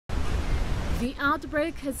The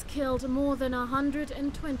outbreak has killed more than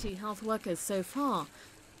 120 health workers so far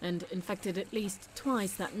and infected at least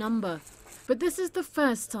twice that number. But this is the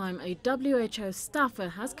first time a WHO staffer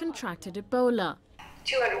has contracted Ebola.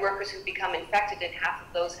 200 workers who've become infected and half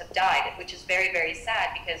of those have died, which is very, very sad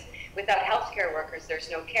because without healthcare workers,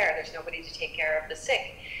 there's no care. There's nobody to take care of the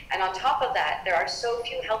sick. And on top of that, there are so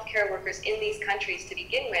few healthcare workers in these countries to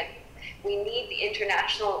begin with. We need the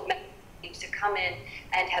international teams to come in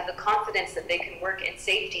and have the confidence that they can work in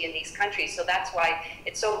safety in these countries. So that's why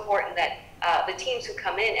it's so important that the teams who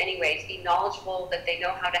come in anyways be knowledgeable, that they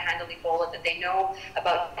know how to handle Ebola, that they know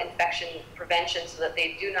about infection prevention so that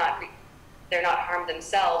they're not harmed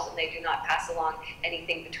themselves and they do not pass along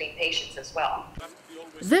anything between patients as well.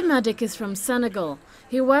 The medic is from Senegal.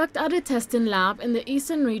 He worked at a testing lab in the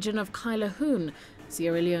eastern region of Galang,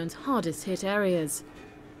 Sierra Leone's hardest hit areas.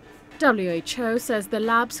 WHO says the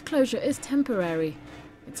lab's closure is temporary.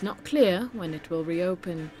 It's not clear when it will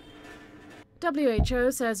reopen.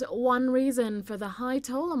 WHO says one reason for the high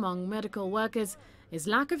toll among medical workers is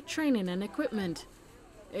lack of training and equipment.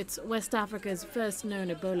 It's West Africa's first known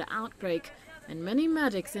Ebola outbreak, and many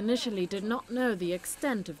medics initially did not know the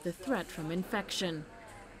extent of the threat from infection.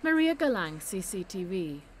 Galang,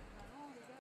 CCTV.